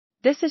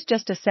This is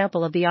just a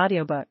sample of the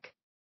audiobook.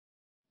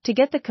 To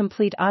get the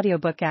complete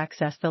audiobook,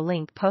 access the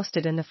link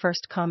posted in the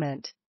first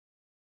comment.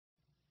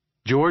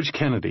 George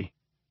Kennedy,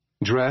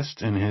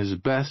 dressed in his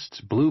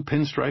best blue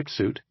pinstripe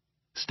suit,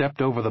 stepped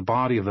over the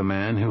body of the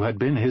man who had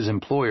been his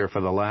employer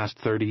for the last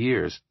 30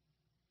 years.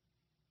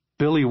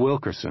 Billy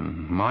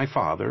Wilkerson, my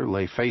father,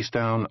 lay face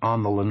down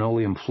on the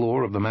linoleum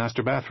floor of the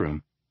master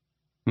bathroom,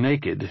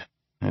 naked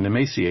and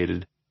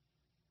emaciated,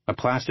 a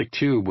plastic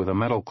tube with a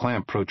metal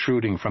clamp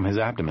protruding from his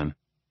abdomen.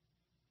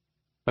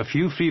 A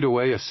few feet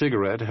away, a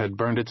cigarette had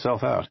burned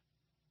itself out,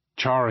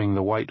 charring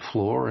the white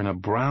floor in a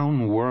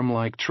brown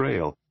worm-like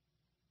trail.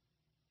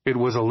 It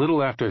was a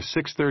little after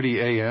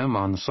 6:30 a.m.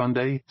 on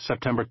Sunday,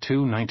 September 2,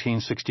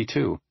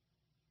 1962.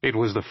 It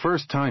was the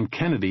first time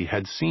Kennedy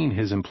had seen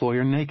his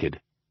employer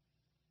naked.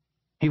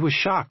 He was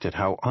shocked at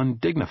how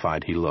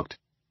undignified he looked.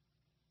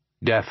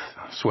 Death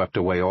swept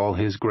away all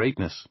his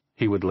greatness,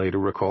 he would later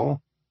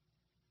recall.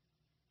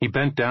 He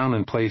bent down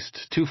and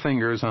placed 2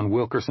 fingers on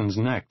Wilkerson's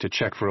neck to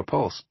check for a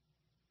pulse.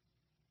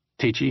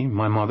 Teachy,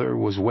 my mother,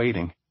 was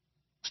waiting,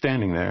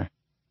 standing there.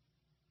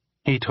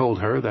 He told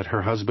her that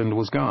her husband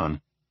was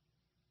gone.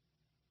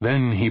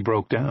 Then he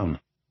broke down,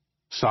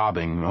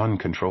 sobbing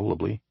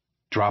uncontrollably,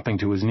 dropping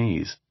to his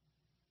knees.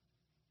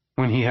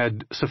 When he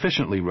had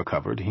sufficiently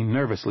recovered, he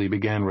nervously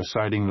began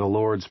reciting the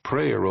Lord's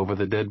Prayer over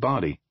the dead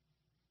body.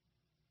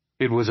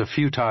 It was a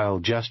futile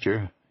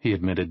gesture, he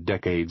admitted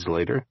decades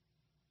later,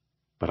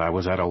 but I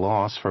was at a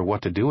loss for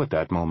what to do at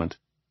that moment.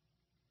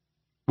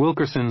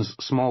 Wilkerson's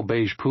small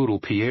beige poodle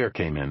Pierre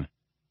came in.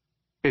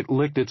 It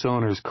licked its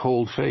owner's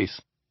cold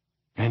face,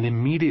 and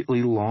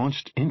immediately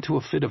launched into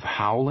a fit of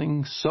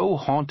howling so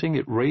haunting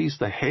it raised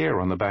the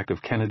hair on the back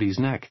of Kennedy's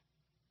neck.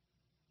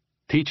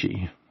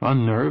 Teachy,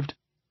 unnerved,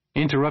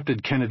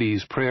 interrupted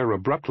Kennedy's prayer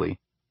abruptly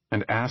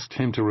and asked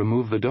him to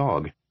remove the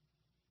dog.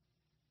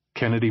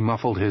 Kennedy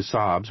muffled his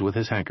sobs with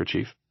his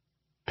handkerchief,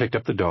 picked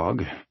up the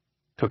dog,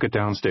 took it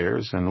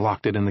downstairs, and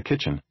locked it in the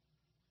kitchen.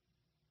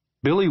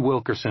 Billy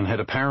Wilkerson had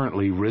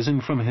apparently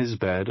risen from his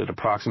bed at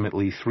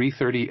approximately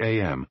 3:30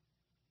 a.m.,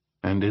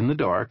 and in the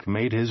dark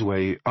made his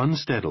way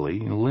unsteadily,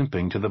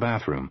 limping to the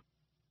bathroom.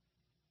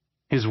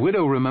 His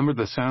widow remembered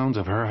the sounds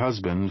of her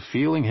husband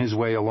feeling his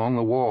way along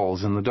the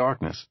walls in the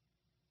darkness.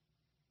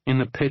 In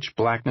the pitch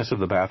blackness of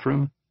the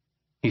bathroom,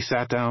 he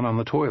sat down on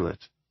the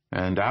toilet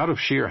and, out of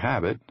sheer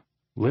habit,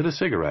 lit a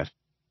cigarette.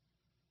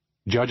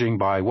 Judging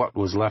by what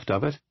was left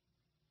of it,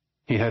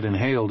 he had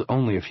inhaled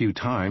only a few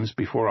times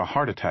before a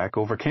heart attack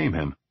overcame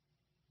him.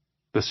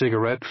 The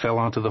cigarette fell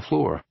onto the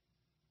floor.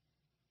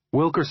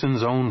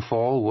 Wilkerson's own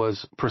fall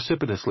was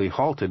precipitously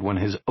halted when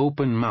his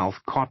open mouth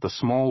caught the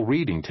small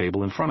reading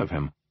table in front of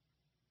him.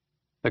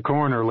 The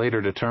coroner later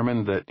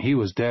determined that he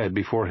was dead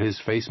before his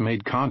face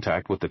made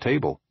contact with the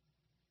table.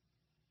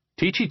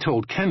 Teachy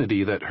told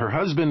Kennedy that her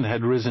husband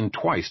had risen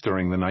twice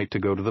during the night to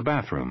go to the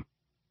bathroom.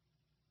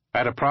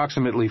 At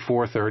approximately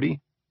 4:30,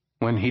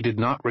 when he did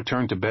not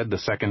return to bed the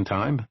second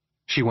time,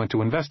 she went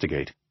to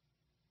investigate.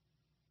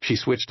 She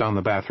switched on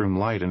the bathroom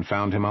light and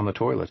found him on the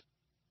toilet,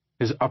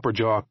 his upper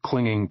jaw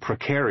clinging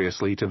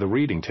precariously to the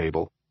reading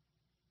table.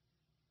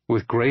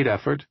 With great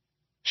effort,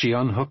 she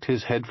unhooked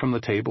his head from the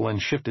table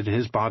and shifted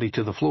his body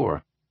to the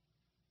floor.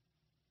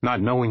 Not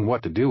knowing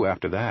what to do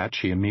after that,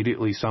 she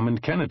immediately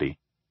summoned Kennedy,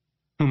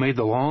 who made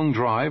the long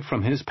drive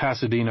from his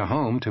Pasadena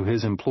home to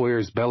his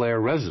employer's Bel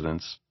Air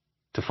residence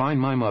to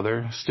find my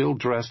mother still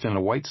dressed in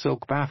a white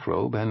silk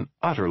bathrobe and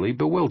utterly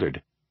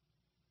bewildered.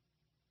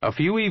 A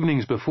few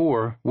evenings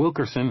before,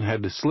 Wilkerson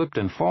had slipped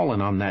and fallen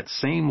on that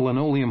same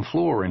linoleum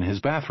floor in his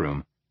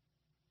bathroom.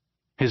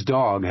 His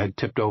dog had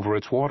tipped over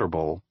its water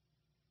bowl.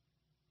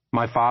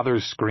 My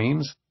father's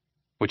screams,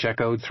 which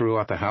echoed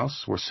throughout the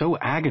house, were so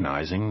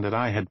agonizing that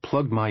I had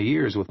plugged my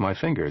ears with my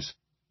fingers.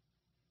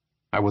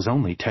 I was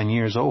only 10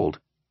 years old.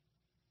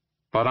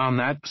 But on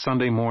that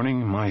Sunday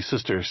morning, my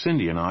sister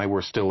Cindy and I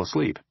were still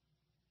asleep.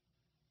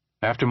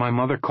 After my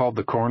mother called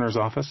the coroner's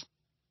office,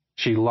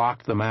 she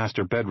locked the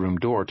master bedroom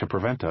door to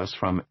prevent us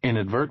from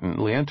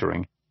inadvertently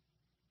entering.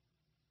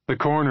 The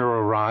coroner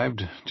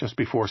arrived just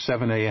before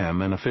 7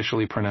 a.m. and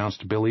officially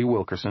pronounced Billy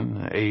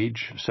Wilkerson,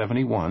 age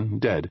 71,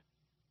 dead.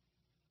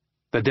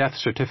 The death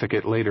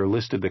certificate later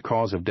listed the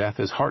cause of death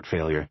as heart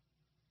failure.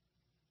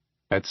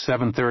 At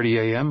 7:30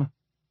 a.m.,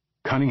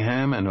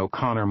 Cunningham and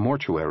O'Connor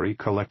Mortuary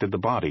collected the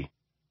body.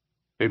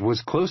 It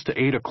was close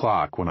to 8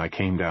 o'clock when I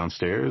came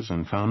downstairs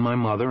and found my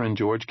mother and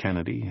George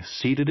Kennedy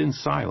seated in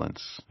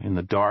silence in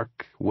the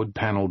dark,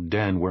 wood-paneled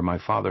den where my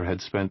father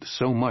had spent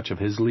so much of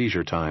his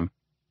leisure time.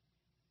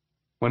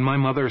 When my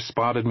mother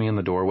spotted me in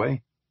the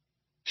doorway,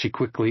 she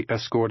quickly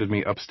escorted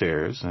me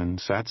upstairs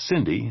and sat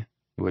Cindy,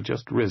 who had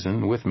just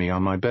risen, with me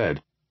on my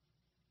bed.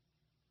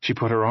 She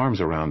put her arms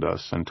around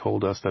us and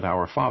told us that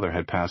our father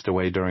had passed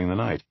away during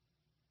the night.